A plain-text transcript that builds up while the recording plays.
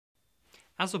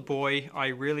As a boy, I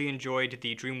really enjoyed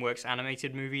the DreamWorks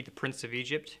animated movie, The Prince of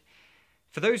Egypt.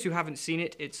 For those who haven't seen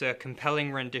it, it's a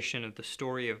compelling rendition of the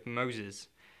story of Moses.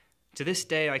 To this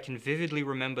day, I can vividly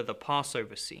remember the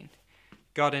Passover scene.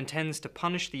 God intends to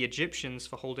punish the Egyptians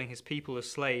for holding his people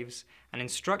as slaves and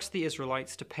instructs the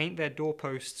Israelites to paint their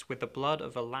doorposts with the blood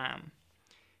of a lamb.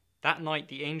 That night,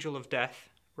 the angel of death,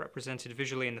 represented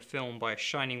visually in the film by a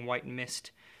shining white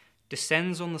mist,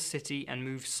 descends on the city and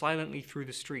moves silently through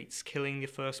the streets, killing the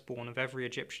firstborn of every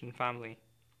Egyptian family.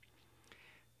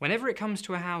 Whenever it comes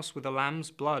to a house with a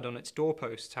lamb's blood on its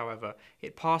doorposts, however,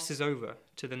 it passes over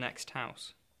to the next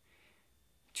house.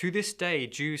 To this day,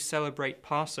 Jews celebrate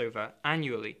Passover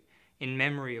annually in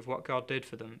memory of what God did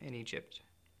for them in Egypt.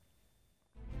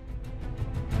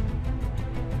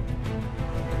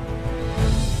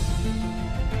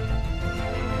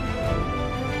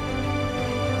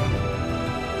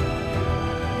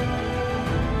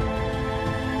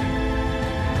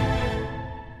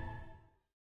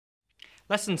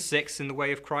 Lesson 6 in the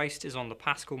Way of Christ is on the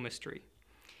Paschal Mystery.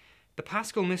 The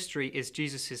Paschal Mystery is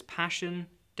Jesus' passion,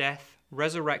 death,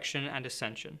 resurrection, and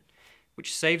ascension,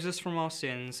 which saves us from our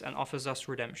sins and offers us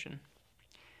redemption.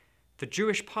 The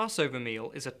Jewish Passover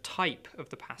meal is a type of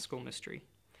the Paschal Mystery.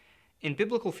 In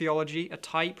biblical theology, a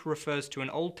type refers to an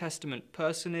Old Testament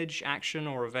personage, action,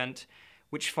 or event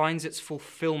which finds its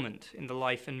fulfillment in the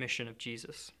life and mission of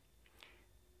Jesus.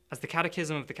 As the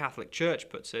Catechism of the Catholic Church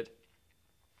puts it,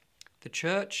 the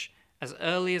Church, as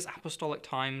early as apostolic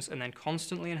times and then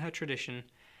constantly in her tradition,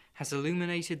 has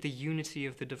illuminated the unity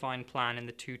of the divine plan in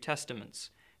the two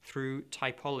testaments through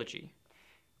typology,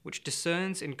 which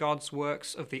discerns in God's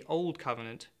works of the Old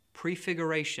Covenant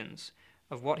prefigurations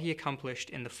of what he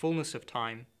accomplished in the fullness of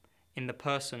time in the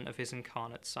person of his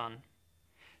incarnate Son.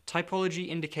 Typology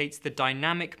indicates the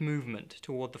dynamic movement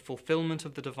toward the fulfillment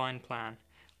of the divine plan,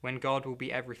 when God will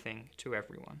be everything to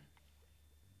everyone.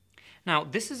 Now,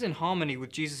 this is in harmony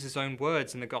with Jesus' own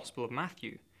words in the Gospel of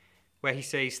Matthew, where he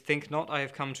says, "Think not I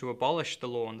have come to abolish the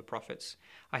law and the prophets.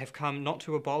 I have come not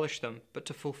to abolish them, but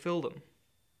to fulfill them."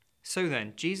 So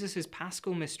then, Jesus'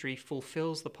 Paschal mystery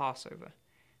fulfills the Passover.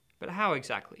 But how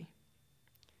exactly?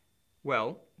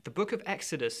 Well, the book of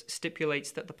Exodus stipulates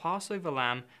that the Passover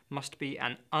lamb must be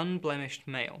an unblemished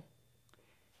male.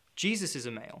 Jesus is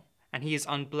a male, and he is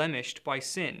unblemished by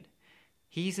sin.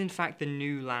 He's in fact the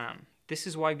new lamb. This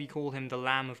is why we call him the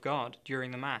Lamb of God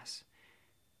during the Mass.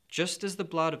 Just as the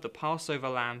blood of the Passover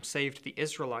lamb saved the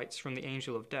Israelites from the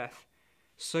angel of death,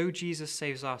 so Jesus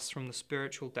saves us from the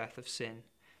spiritual death of sin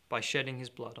by shedding his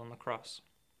blood on the cross.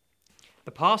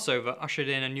 The Passover ushered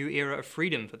in a new era of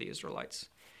freedom for the Israelites.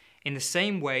 In the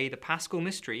same way, the Paschal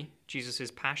mystery, Jesus'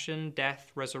 passion,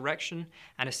 death, resurrection,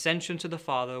 and ascension to the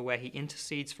Father, where he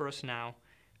intercedes for us now,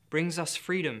 brings us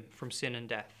freedom from sin and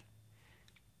death.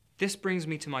 This brings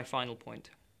me to my final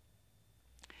point.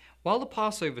 While the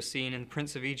Passover scene in The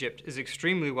Prince of Egypt is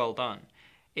extremely well done,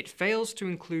 it fails to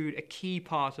include a key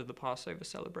part of the Passover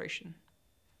celebration: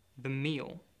 the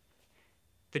meal.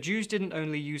 The Jews didn't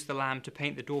only use the lamb to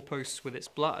paint the doorposts with its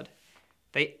blood,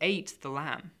 they ate the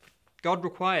lamb. God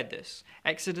required this.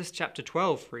 Exodus chapter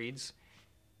 12 reads,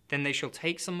 "Then they shall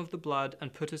take some of the blood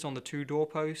and put it on the two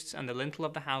doorposts and the lintel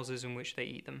of the houses in which they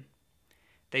eat them.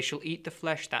 They shall eat the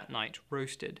flesh that night,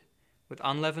 roasted. With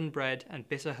unleavened bread and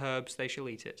bitter herbs they shall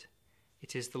eat it.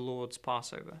 It is the Lord's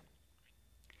Passover."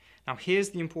 Now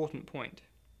here's the important point.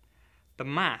 The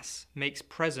Mass makes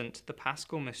present the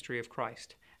Paschal mystery of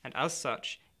Christ, and as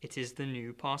such, it is the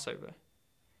new Passover.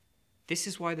 This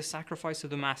is why the sacrifice of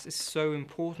the Mass is so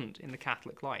important in the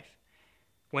Catholic life.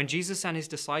 When Jesus and his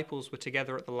disciples were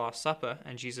together at the Last Supper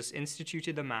and Jesus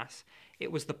instituted the Mass, it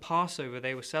was the Passover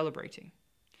they were celebrating.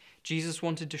 Jesus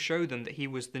wanted to show them that he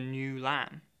was the new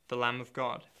Lamb, the Lamb of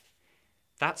God.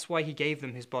 That's why he gave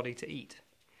them his body to eat.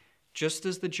 Just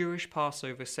as the Jewish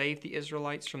Passover saved the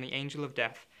Israelites from the angel of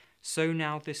death, so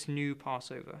now this new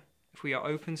Passover, if we are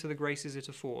open to the graces it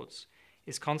affords,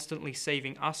 is constantly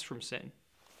saving us from sin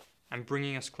and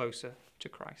bringing us closer to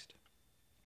Christ.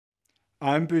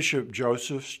 I'm Bishop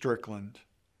Joseph Strickland.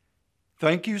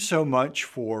 Thank you so much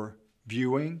for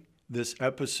viewing this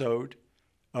episode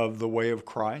of The Way of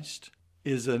Christ.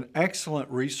 It is an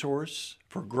excellent resource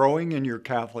for growing in your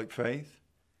Catholic faith,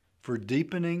 for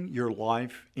deepening your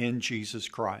life in Jesus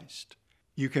Christ.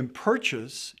 You can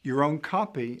purchase your own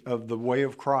copy of The Way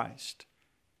of Christ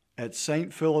at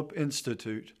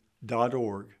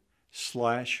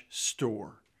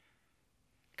stphilipinstitute.org/store.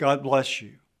 God bless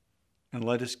you, and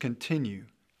let us continue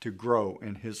to grow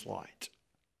in his light.